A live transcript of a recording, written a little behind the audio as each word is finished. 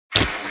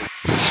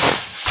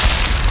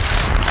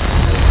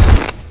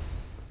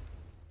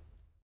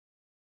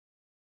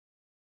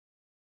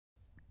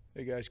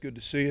Hey guys, good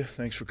to see you.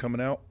 Thanks for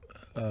coming out.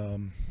 Why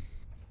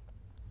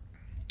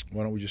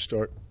don't we just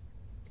start?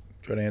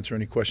 Try to answer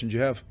any questions you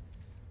have.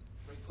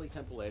 Greg played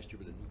Temple last year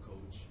with a new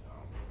coach.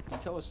 Can you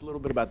tell us a little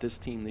bit about this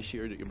team this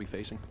year that you'll be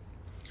facing?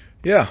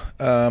 Yeah,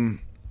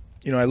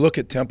 you know, I look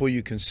at Temple.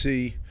 You can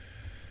see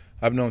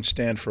I've known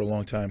Stan for a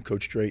long time,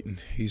 Coach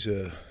Drayton. He's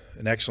an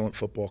excellent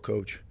football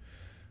coach.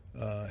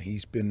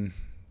 He's been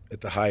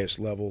at the highest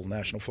level,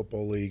 National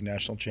Football League,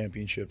 national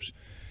championships.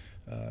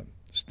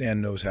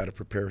 Stan knows how to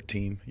prepare a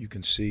team. You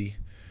can see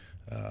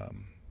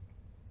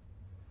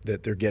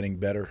that they're getting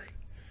better.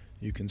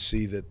 You can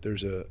see that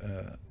there's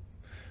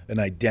an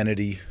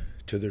identity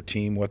to their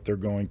team, what they're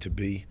going to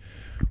be,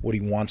 what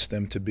he wants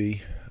them to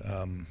be.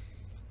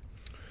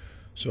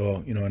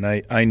 So, you know,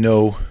 and I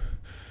know,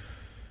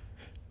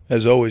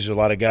 as always, a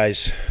lot of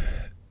guys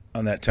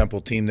on that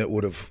Temple team that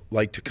would have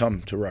liked to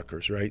come to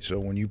Rutgers, right? So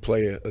when you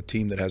play a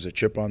team that has a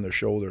chip on their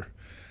shoulder,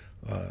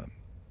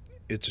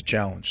 it's a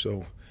challenge.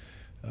 So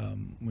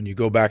when you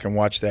go back and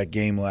watch that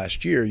game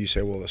last year, you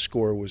say, well, the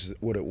score was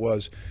what it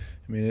was.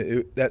 I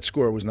mean, that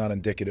score was not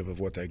indicative of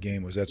what that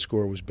game was. That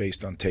score was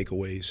based on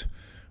takeaways.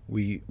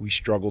 We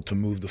struggled to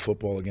move the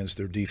football against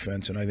their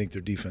defense, and I think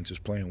their defense is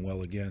playing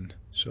well again.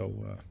 So,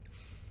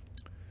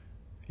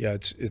 yeah,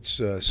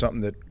 it's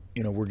something that,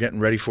 you know, we're getting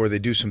ready for. They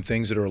do some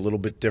things that are a little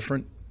bit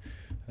different,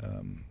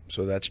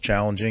 so that's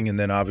challenging. And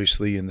then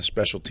obviously in the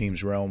special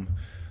teams realm,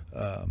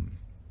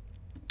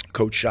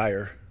 Coach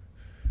Shire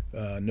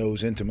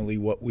knows intimately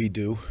what we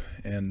do,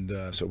 and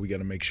so we got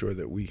to make sure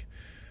that we,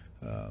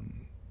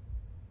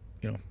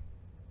 you know,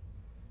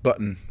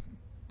 button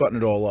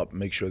it all up,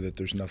 make sure that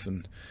there's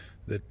nothing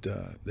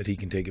that he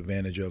can take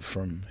advantage of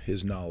from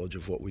his knowledge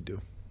of what we do.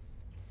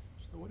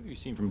 So what have you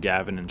seen from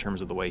Gavin in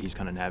terms of the way he's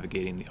kind of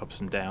navigating the ups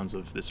and downs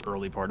of this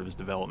early part of his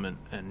development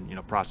and, you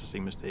know,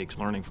 processing mistakes,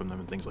 learning from them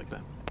and things like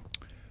that?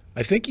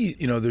 I think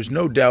you know, there's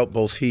no doubt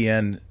both he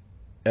and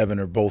Evan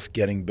are both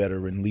getting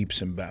better in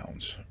leaps and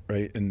bounds,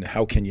 right? And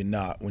how can you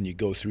not when you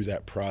go through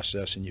that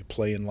process and you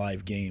play in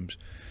live games?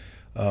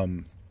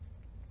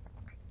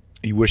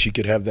 You wish he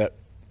could have that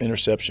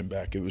interception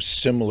back. It was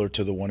similar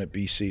to the one at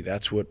BC.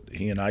 That's what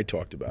he and I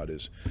talked about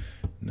is,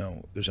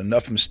 no, there's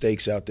enough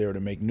mistakes out there to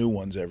make new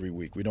ones every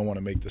week. We don't want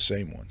to make the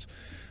same ones.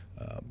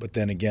 But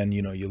then again,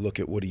 you know, you look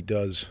at what he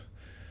does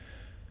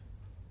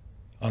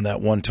on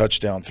that one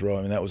touchdown throw.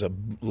 I mean, that was a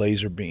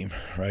laser beam,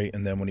 right?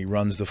 And then when he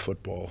runs the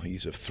football,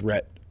 he's a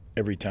threat.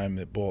 Every time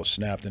that ball is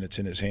snapped and it's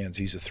in his hands,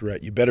 he's a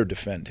threat. You better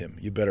defend him.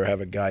 You better have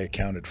a guy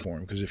accounted for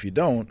him, because if you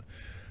don't,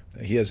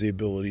 he has the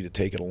ability to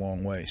take it a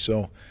long way.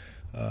 So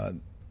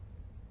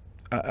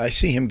I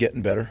see him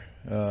getting better.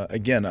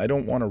 Again, I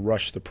don't want to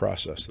rush the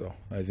process, though.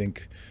 I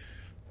think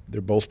they're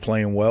both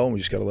playing well, and we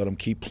just got to let them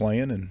keep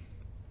playing, and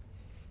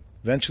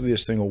eventually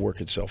this thing will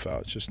work itself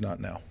out. It's just not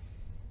now.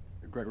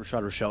 Greg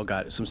Rochelle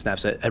got some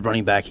snaps at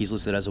running back. He's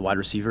listed as a wide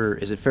receiver.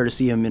 Is it fair to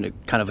see him in a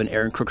kind of an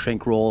Aaron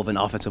Cruikshank role of an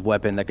offensive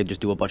weapon that could just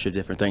do a bunch of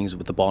different things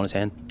with the ball in his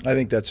hand? I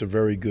think that's a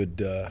very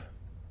good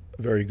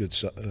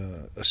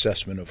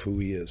assessment of who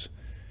he is.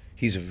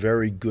 He's a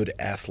very good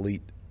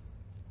athlete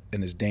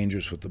and is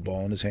dangerous with the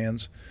ball in his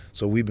hands.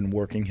 So we've been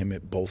working him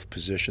at both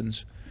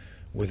positions.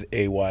 With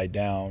AY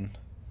down,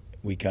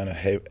 we kind of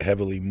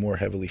more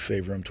heavily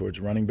favor him towards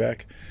running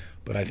back.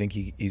 But I think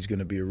he's going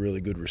to be a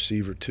really good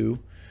receiver too,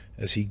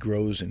 as he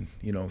grows and,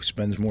 you know,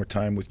 spends more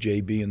time with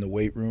JB in the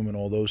weight room and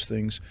all those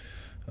things.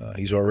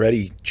 He's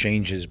already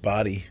changed his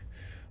body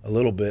a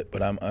little bit,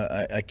 but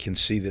I can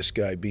see this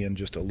guy being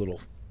just a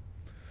little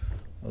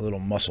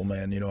muscle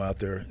man, you know, out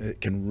there. It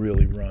can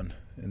really run,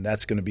 and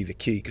that's going to be the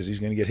key, because he's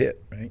going to get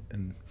hit, right?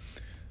 And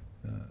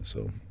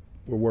so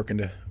we're working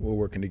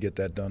to get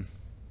that done.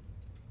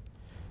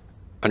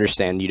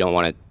 Understand you don't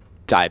want to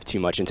dive too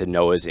much into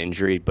Noah's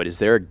injury, but is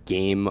there a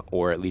game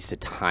or at least a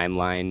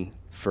timeline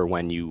for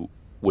when you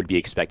would be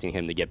expecting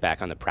him to get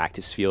back on the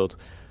practice field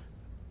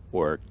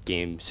or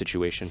game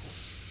situation?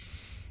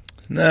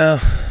 No,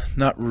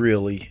 not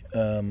really.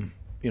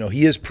 You know,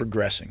 he is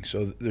progressing,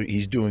 so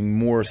he's doing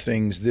more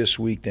things this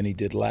week than he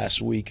did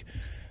last week.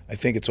 I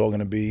think it's all going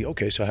to be,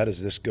 okay, so how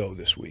does this go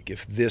this week?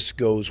 If this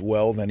goes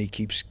well, then he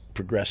keeps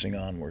progressing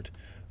onward.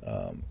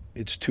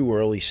 It's too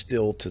early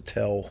still to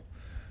tell,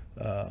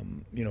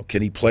 you know,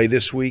 can he play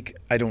this week?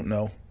 I don't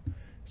know.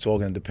 It's all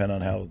going to depend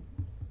on how,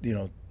 you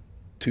know,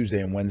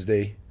 Tuesday and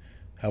Wednesday,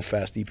 how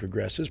fast he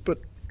progresses. But,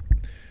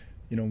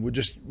 you know, we're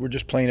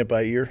just playing it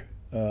by ear.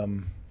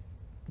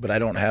 But I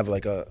don't have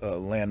like a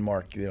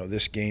landmark, you know,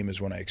 this game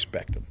is when I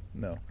expect him.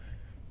 No.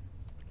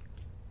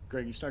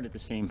 Greg, you started the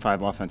same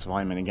 5 offensive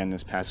linemen again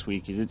this past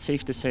week. Is it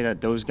safe to say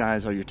that those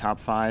guys are your top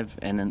 5?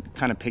 And then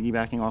kind of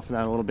piggybacking off of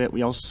that a little bit,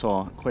 we also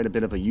saw quite a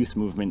bit of a youth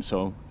movement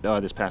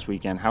this past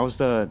weekend. How's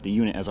the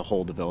unit as a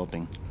whole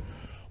developing?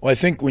 Well, I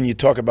think when you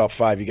talk about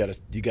 5, you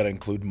got to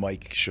include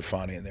Mike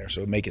Schifani in there,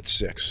 so make it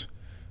 6.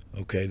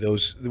 Okay,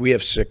 we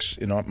have 6.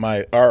 In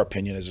our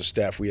opinion as a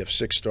staff, we have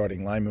 6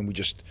 starting linemen. We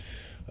just,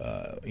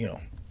 you know,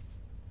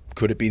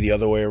 could it be the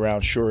other way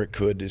around? Sure, it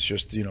could. It's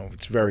just, you know,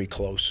 it's very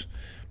close.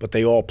 but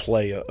they all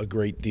play a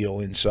great deal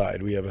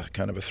inside. We have a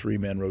kind of a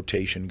three-man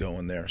rotation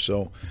going there.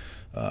 So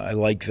I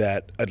like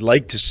that. I'd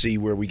like to see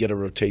where we get a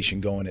rotation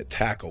going at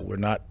tackle. We're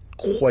not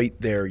quite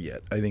there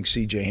yet. I think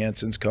C.J.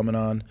 Hansen's coming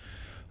on.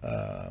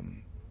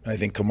 I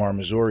think Kamar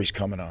Missouri's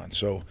coming on.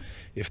 So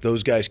if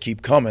those guys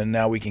keep coming,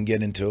 now we can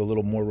get into a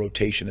little more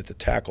rotation at the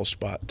tackle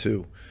spot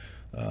too.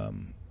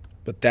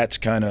 But that's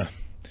kind of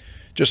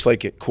just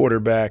like at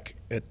quarterback,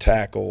 at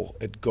tackle,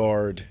 at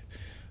guard.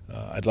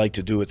 I'd like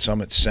to do it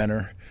some at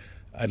center.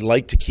 I'd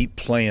like to keep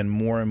playing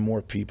more and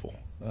more people.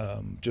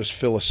 Just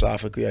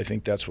philosophically, I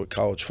think that's what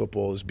college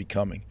football is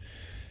becoming.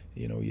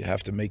 You know, you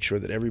have to make sure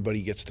that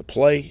everybody gets to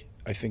play.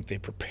 I think they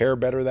prepare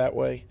better that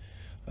way.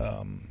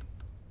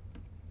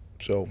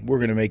 So we're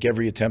going to make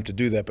every attempt to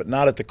do that, but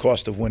not at the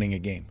cost of winning a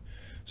game.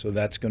 So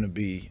that's going to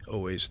be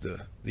always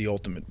the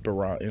ultimate,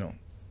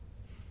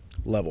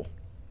 level.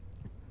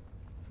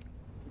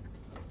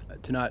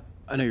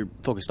 I know you're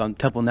focused on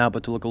Temple now,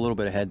 but to look a little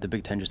bit ahead, the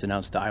Big Ten just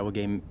announced the Iowa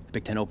game. The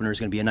Big Ten opener is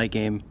going to be a night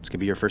game. It's going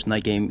to be your first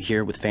night game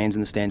here with fans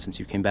in the stands since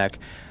you came back.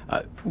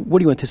 What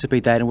do you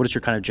anticipate that, and what is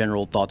your kind of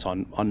general thoughts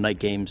on night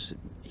games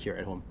here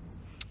at home?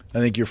 I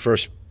think your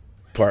first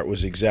part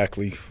was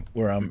exactly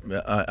where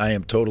I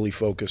am totally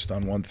focused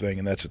on one thing,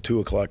 and that's a 2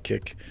 o'clock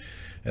kick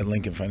at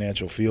Lincoln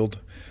Financial Field.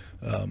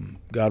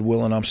 God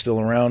willing, I'm still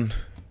around.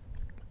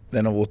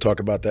 Then we'll talk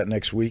about that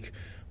next week.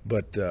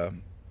 But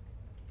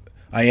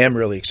I am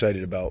really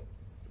excited about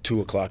 2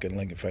 o'clock at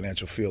Lincoln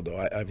Financial Field, though.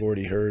 I've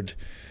already heard,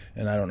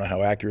 and I don't know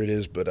how accurate it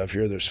is, but I've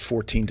heard there's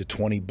 14 to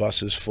 20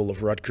 buses full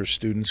of Rutgers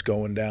students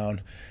going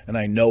down. And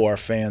I know our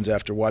fans,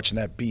 after watching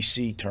that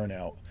BC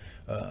turnout,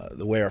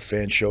 the way our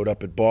fans showed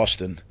up at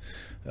Boston,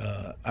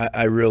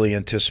 I really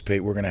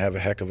anticipate we're going to have a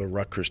heck of a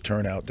Rutgers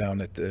turnout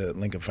down at the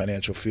Lincoln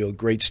Financial Field.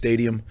 Great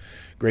stadium,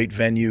 great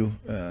venue.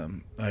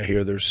 I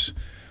hear there's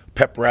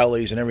pep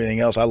rallies and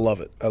everything else. I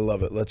love it. I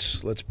love it.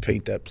 Let's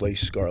paint that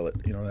place scarlet.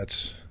 You know,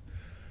 that's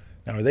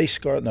now, are they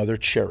scarlet? No, they're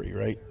cherry,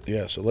 right?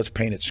 Yeah. So let's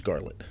paint it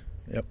scarlet.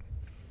 Yep.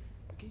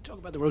 Can you talk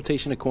about the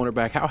rotation at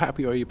cornerback? How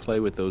happy are you to play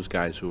with those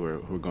guys who are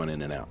going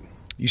in and out?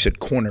 You said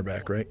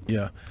cornerback, right?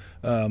 Yeah.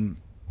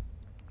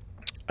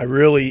 I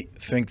really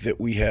think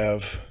that we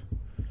have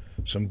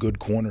some good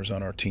corners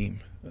on our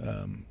team.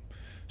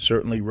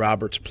 Certainly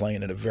Robert's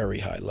playing at a very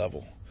high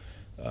level.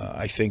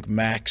 I think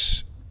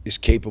Max is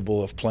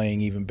capable of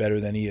playing even better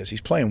than he is. He's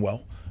playing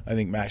well. I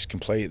think Max can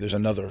play. There's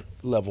another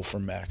level for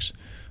Max.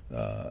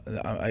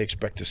 I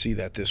expect to see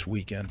that this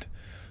weekend.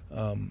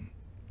 And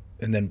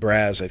then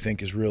Braz, I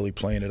think, is really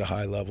playing at a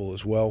high level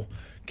as well.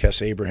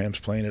 Kess Abraham's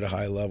playing at a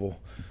high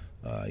level.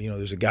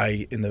 There's a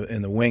guy in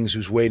the wings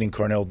who's waiting,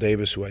 Carnell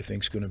Davis, who I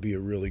think is going to be a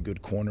really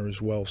good corner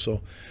as well.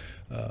 So,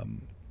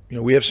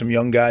 we have some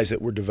young guys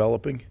that we're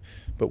developing,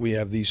 but we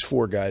have these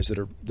 4 guys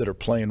that are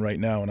playing right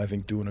now, and I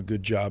think doing a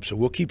good job. So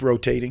we'll keep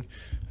rotating.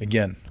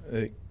 Again,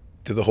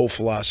 to the whole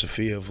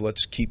philosophy of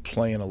let's keep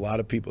playing a lot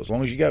of people. As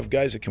long as you have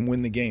guys that can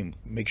win the game,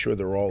 make sure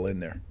they're all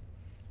in there.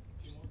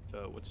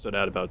 What stood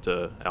out about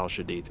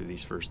Al-Shadi through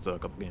these first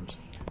couple games?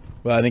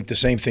 Well, I think the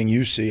same thing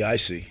you see, I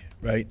see.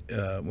 Right?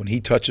 When he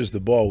touches the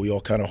ball, we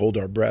all kind of hold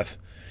our breath.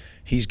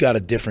 He's got a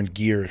different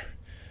gear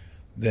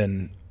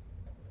than,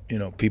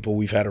 people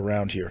we've had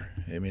around here.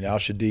 I mean,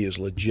 Al-Shadi is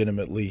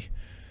legitimately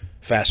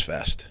fast.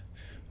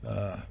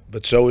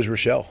 But so is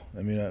Rochelle.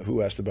 I mean,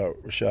 who asked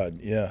about Rashad?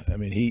 Yeah, I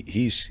mean,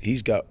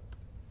 he's got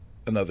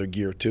another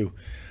gear too.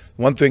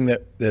 One thing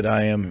that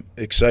I am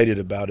excited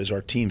about is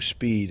our team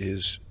speed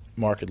is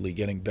markedly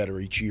getting better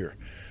each year.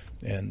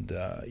 And,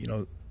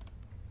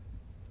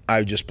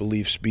 I just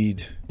believe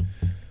speed –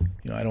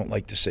 I don't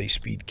like to say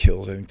speed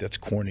kills. I think that's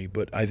corny,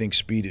 but I think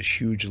speed is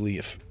hugely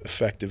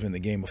effective in the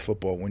game of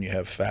football when you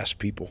have fast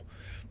people.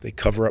 They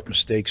cover up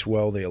mistakes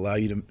well. They allow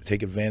you to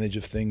take advantage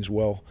of things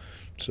well.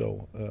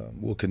 So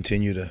we'll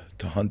continue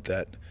to hunt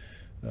that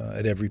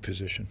at every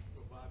position.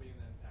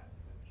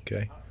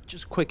 Okay.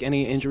 Just quick,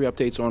 any injury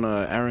updates on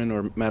Aaron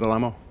or Matt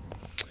Alamo?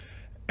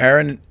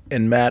 Aaron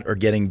and Matt are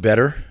getting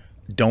better.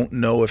 Don't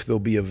know if they'll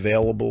be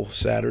available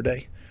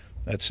Saturday.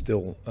 That's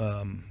still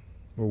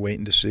we're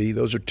waiting to see.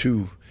 Those are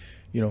 2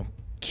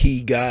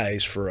 key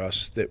guys for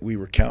us that we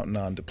were counting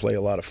on to play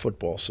a lot of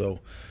football. So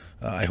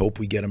I hope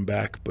we get them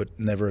back, but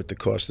never at the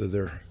cost of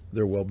their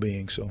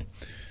well-being. So,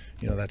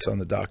 that's on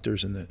the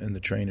doctors and the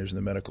trainers and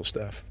the medical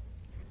staff.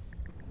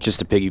 Just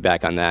to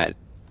piggyback on that,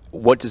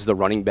 what does the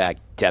running back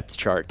depth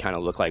chart kind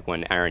of look like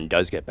when Aaron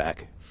does get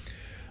back?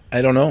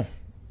 I don't know,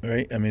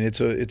 right? I mean,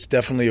 it's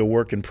definitely a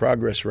work in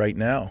progress right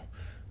now.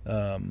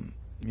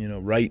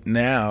 Right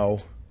now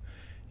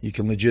you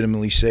can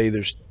legitimately say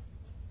there's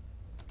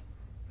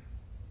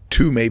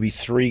 2, maybe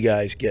 3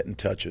 guys getting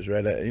touches,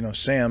 right?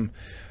 Sam,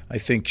 I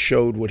think,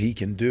 showed what he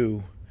can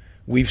do.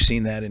 We've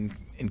seen that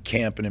in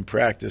camp and in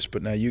practice,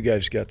 but now you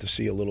guys got to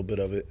see a little bit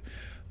of it.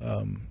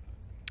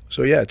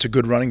 So, yeah, it's a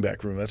good running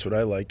back room. That's what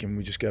I like, and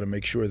we just got to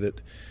make sure that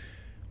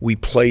we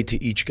play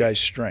to each guy's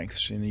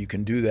strengths. And you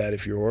can do that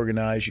if you're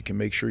organized. You can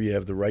make sure you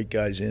have the right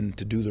guys in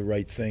to do the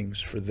right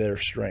things for their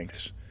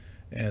strengths.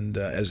 And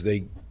as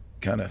they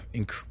kind of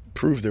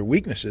improve their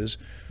weaknesses,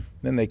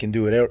 then they can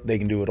do it. They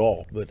can do it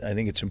all. But I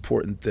think it's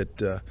important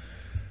that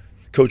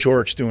Coach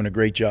Orrick's doing a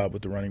great job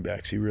with the running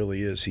backs. He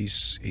really is.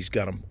 He's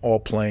got them all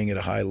playing at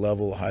a high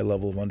level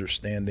of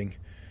understanding,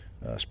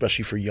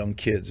 especially for young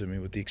kids. I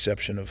mean, with the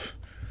exception of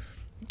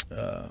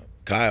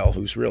Kyle,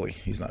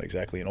 he's not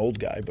exactly an old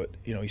guy, but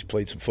you know, he's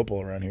played some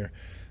football around here.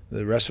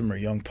 The rest of them are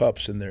young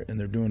pups, and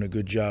they're doing a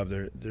good job.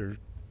 They're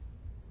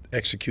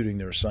executing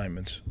their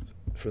assignments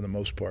for the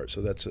most part,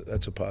 so that's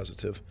a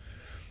positive.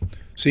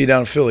 See you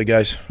down in Philly,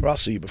 guys. Or I'll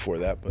see you before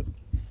that, but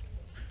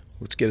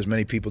let's get as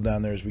many people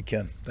down there as we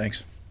can.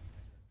 Thanks.